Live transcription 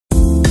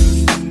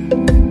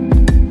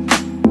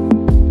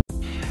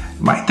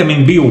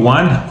Vitamin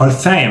B1 or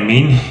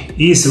thiamine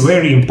is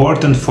very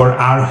important for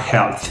our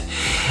health.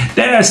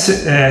 There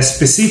are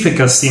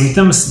specific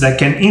symptoms that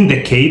can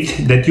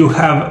indicate that you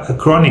have a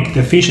chronic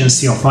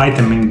deficiency of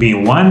vitamin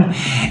B1,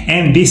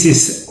 and this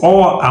is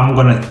all I'm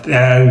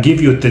gonna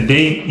give you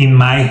today in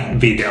my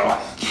video.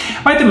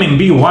 Vitamin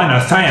B1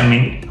 or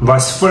thiamine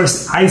was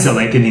first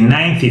isolated in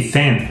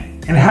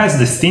 1910 and has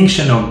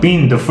distinction of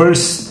being the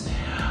first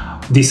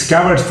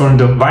discovered from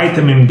the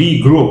vitamin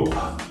B group.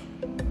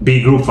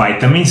 B group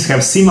vitamins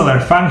have similar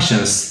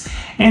functions,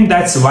 and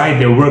that's why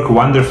they work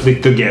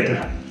wonderfully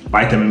together.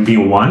 Vitamin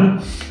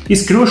B1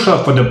 is crucial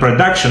for the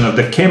production of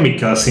the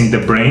chemicals in the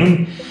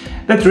brain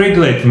that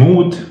regulate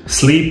mood,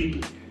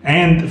 sleep,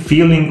 and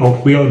feeling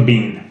of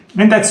well-being.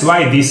 And that's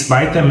why this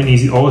vitamin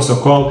is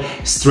also called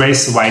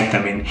stress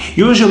vitamin.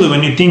 Usually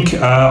when you think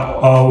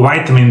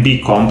vitamin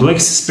B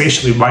complex,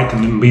 especially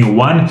vitamin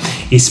B1,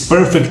 is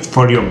perfect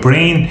for your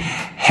brain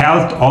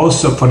health,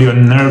 also for your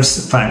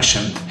nerves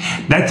function.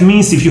 That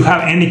means if you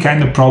have any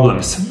kind of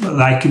problems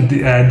like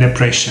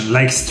depression,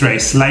 like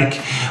stress, like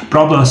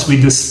problems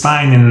with the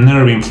spine and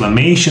nerve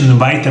inflammation,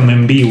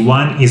 vitamin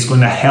B1 is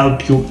going to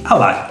help you a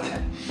lot.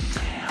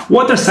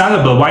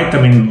 Water-soluble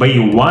vitamin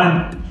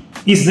B1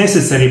 is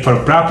necessary for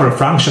proper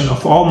function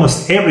of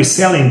almost every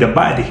cell in the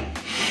body.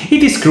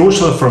 It is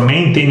crucial for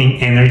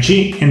maintaining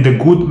energy and a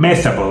good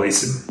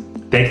metabolism.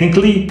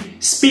 Technically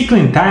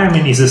speaking,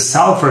 thiamine is a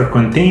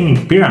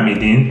sulfur-containing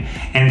pyrimidine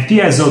and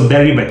thiazole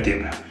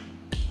derivative.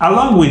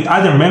 Along with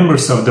other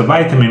members of the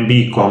vitamin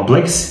B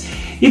complex,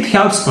 it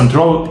helps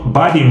control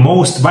body's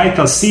most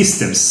vital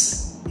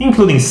systems,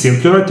 including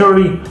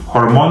circulatory,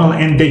 hormonal,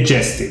 and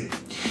digestive.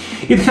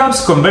 It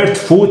helps convert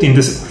food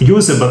into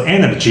usable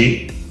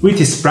energy, which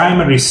is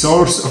primary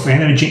source of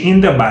energy in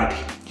the body.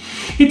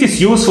 It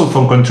is useful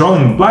for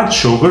controlling blood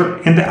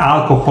sugar and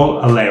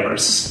alcohol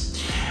levels.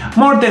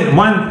 More than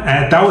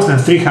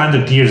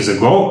 1,300 years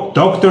ago,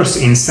 doctors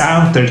in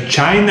southern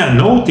China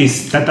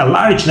noticed that a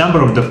large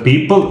number of the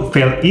people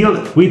fell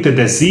ill with a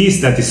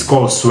disease that is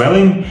called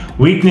swelling,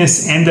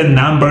 weakness, and the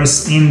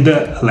numbers in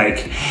the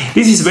leg.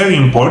 This is very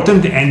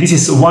important, and this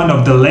is one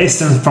of the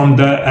lessons from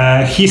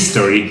the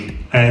history.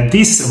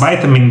 This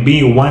vitamin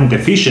B1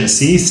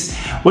 deficiencies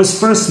was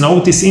first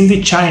noticed in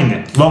the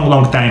China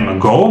long time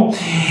ago,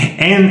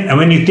 and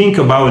when you think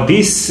about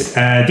this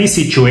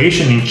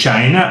situation in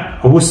China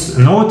was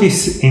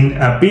noticed in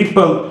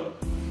people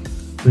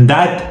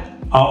that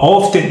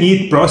often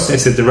eat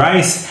processed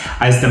rice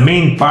as the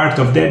main part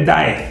of their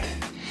diet,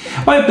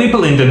 while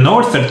people in the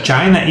northern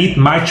China eat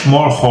much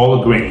more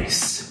whole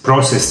grains.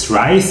 Processed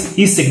rice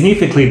is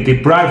significantly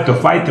deprived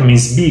of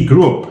vitamins B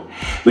group,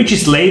 which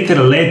is later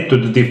led to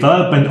the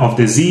development of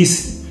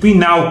disease we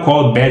now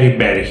call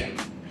beriberi.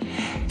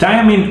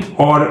 Thiamine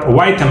or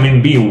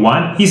vitamin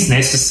B1 is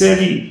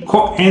necessary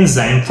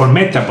coenzyme for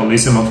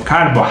metabolism of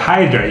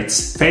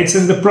carbohydrates, fats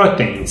and the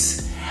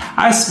proteins,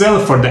 as well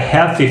for the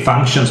healthy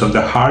functions of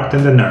the heart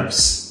and the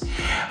nerves.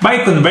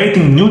 By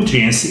converting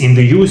nutrients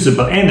into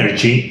usable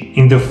energy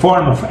in the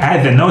form of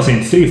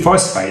adenosine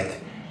 3-phosphate,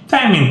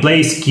 thiamine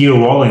plays a key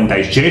role in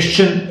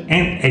digestion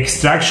and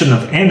extraction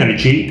of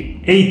energy,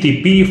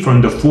 ATP,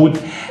 from the food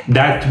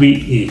that we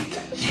eat.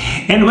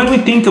 And when we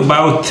think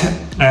about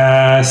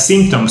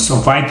symptoms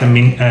of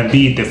vitamin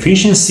B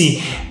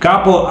deficiency,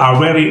 couple are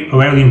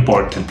very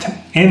important.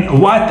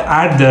 And what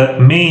are the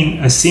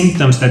main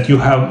symptoms that you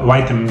have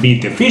vitamin B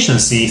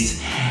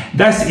deficiencies?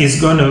 That is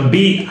going to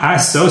be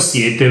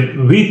associated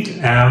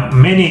with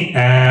many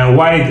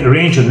wide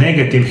range of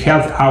negative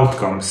health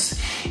outcomes,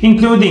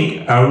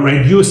 including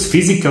reduced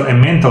physical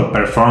and mental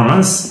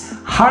performance,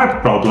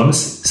 heart problems,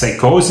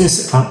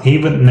 psychosis, and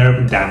even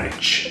nerve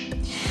damage.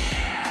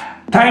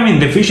 Thiamine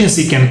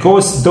deficiency can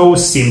cause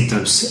those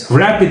symptoms: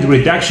 rapid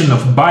reduction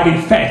of body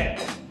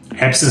fat,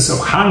 absence of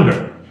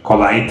hunger,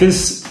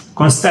 colitis,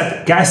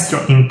 constant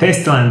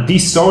gastrointestinal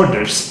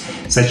disorders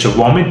such as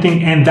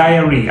vomiting and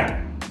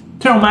diarrhea,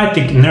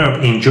 traumatic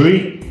nerve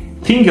injury,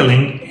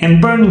 tingling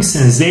and burning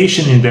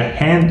sensation in the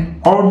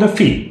hand or the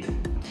feet,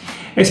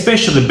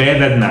 especially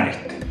bad at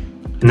night,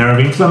 nerve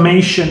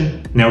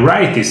inflammation,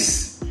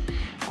 neuritis,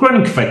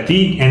 chronic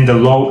fatigue and the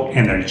low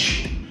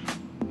energy,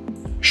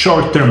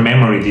 short-term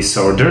memory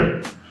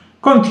disorder,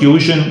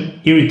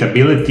 confusion,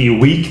 irritability,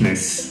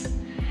 weakness,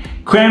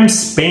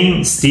 cramps,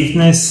 pain,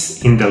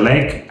 stiffness in the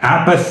leg,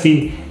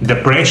 apathy,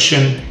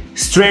 depression,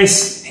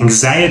 stress,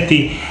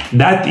 anxiety.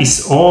 That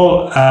is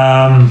all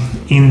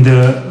in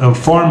the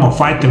form of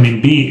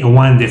vitamin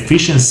B1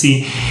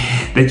 deficiency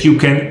that you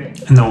can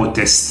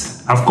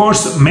notice. Of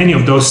course, many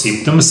of those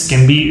symptoms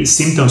can be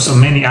symptoms of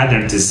many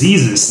other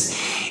diseases.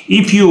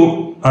 If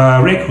you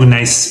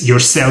recognize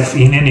yourself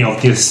in any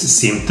of these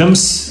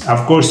symptoms,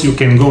 of course you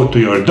can go to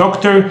your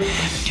doctor,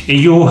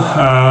 you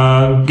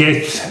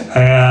get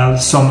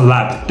some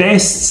lab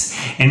tests,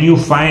 and you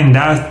find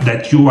out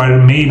that you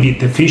are maybe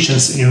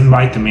deficient in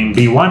vitamin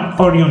B1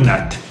 or you're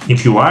not.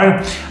 If you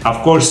are,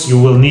 of course you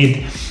will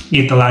need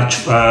eat a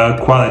large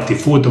quality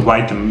food of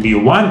vitamin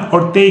B1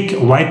 or take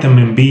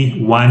vitamin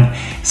B1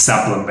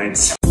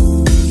 supplements.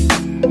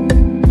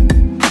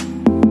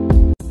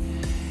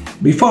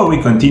 Before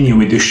we continue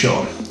with the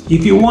show,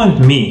 if you want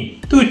me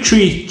to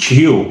treat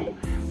you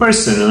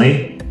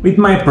personally with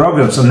my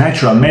programs on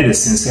natural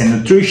medicines and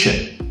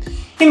nutrition,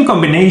 in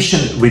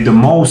combination with the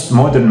most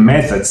modern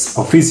methods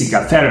of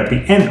physical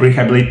therapy and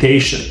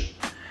rehabilitation,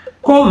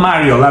 call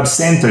MarioLab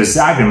Center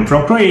Zagreb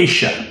from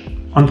Croatia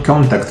on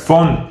contact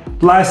phone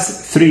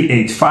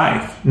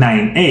 +385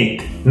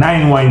 98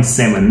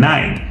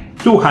 9179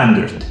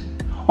 200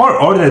 or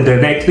order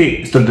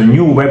directly through the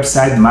new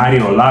website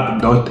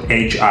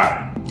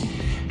mariolab.hr.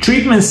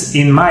 Treatments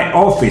in my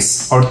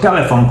office or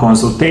telephone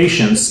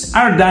consultations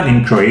are done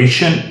in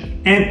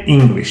Croatian and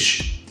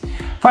English.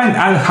 Find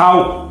out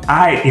how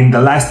in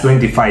the last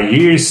 25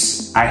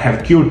 years, I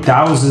have cured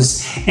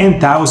thousands and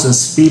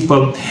thousands of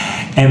people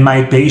and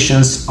my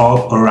patients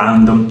all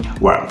around the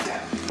world.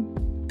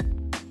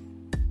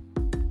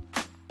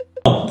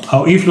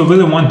 If you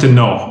really want to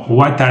know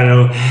what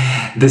are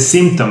the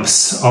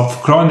symptoms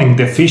of chronic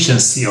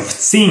deficiency of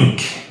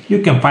zinc,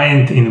 you can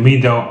find it in the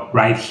video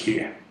right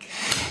here.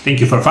 Thank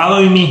you for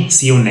following me.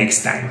 See you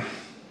next time.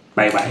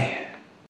 Bye bye.